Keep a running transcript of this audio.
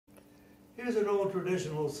Here's an old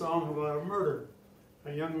traditional song about a murder.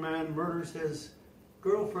 A young man murders his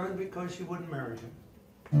girlfriend because she wouldn't marry him.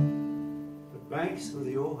 The banks of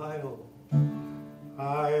the Ohio.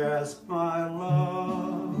 I asked my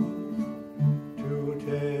love to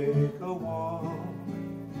take a walk,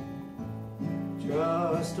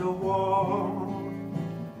 just a walk,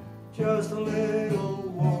 just a little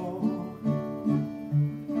walk,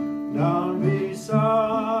 down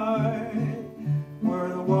beside where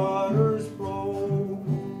the waters flow,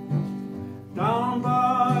 down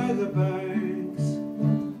by the banks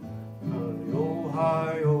of the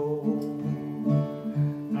Ohio,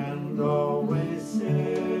 and always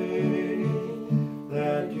say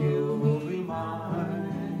that you will be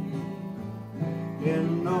mine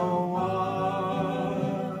in no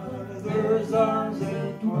other's arms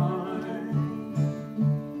entwined,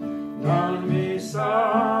 down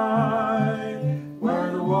beside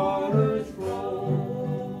where the waters flow,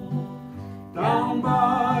 down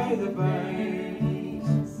by the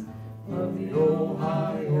banks of the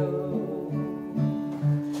Ohio.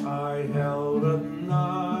 I held a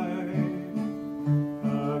knife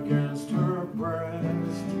against her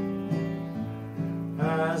breast,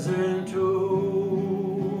 as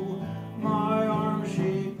into my arms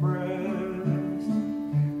she pressed.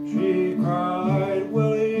 She cried,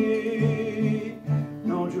 "Willie,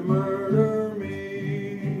 don't you murder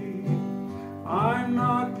me. I'm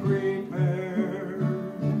not prepared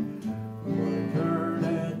for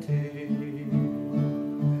eternity."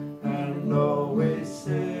 And always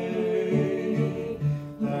say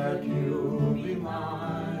that you'll be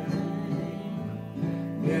mine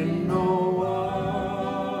in no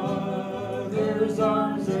other's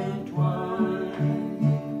arms entwined,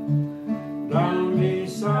 down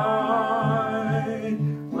beside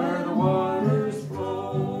where the waters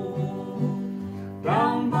flow,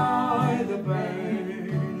 down by the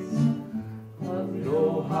banks of the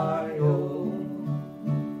Ohio.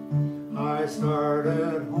 I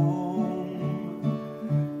started home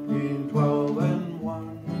between 12 and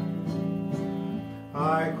 1.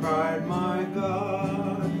 I cried, "My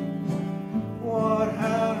God, what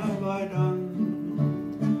have I done?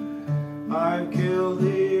 I've killed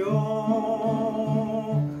the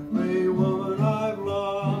only woman I've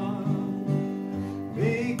loved,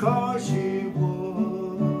 because she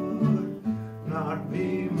would not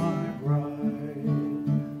be my bride."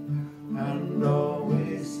 And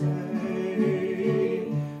always say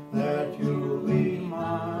that you'll be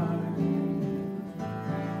mine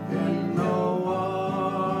in no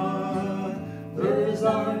other's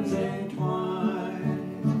arms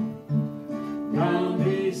entwined, down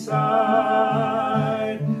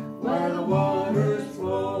beside where the waters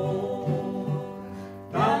flow,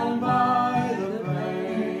 down by the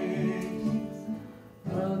banks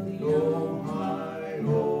of the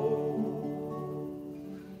Ohio.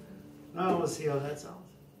 Now we'll see how that sounds.